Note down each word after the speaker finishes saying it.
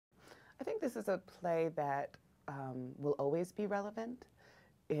I think this is a play that will always be relevant.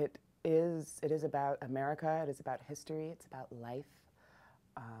 It is about America, it is about history, it's about life,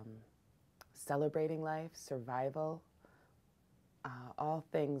 celebrating life, survival, all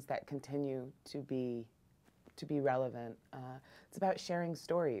things that continue to be relevant. It's about sharing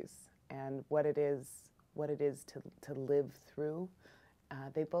stories and what it is to live through.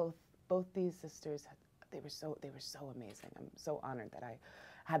 They both these sisters, they were so amazing. I'm so honored that I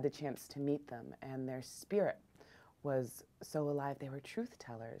had the chance to meet them, and their spirit was so alive. They were truth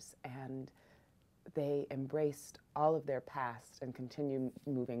tellers, and they embraced all of their past and continue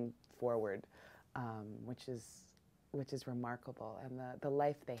moving forward, which is remarkable. And the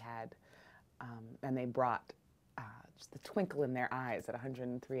life they had, and they brought just the twinkle in their eyes at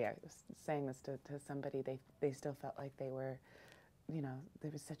 103. I was saying this to somebody. They still felt like they were,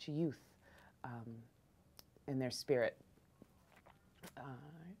 there was such youth in their spirit.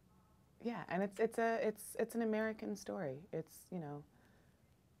 Yeah, and it's an American story. It's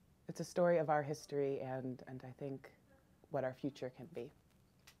it's a story of our history and I think what our future can be.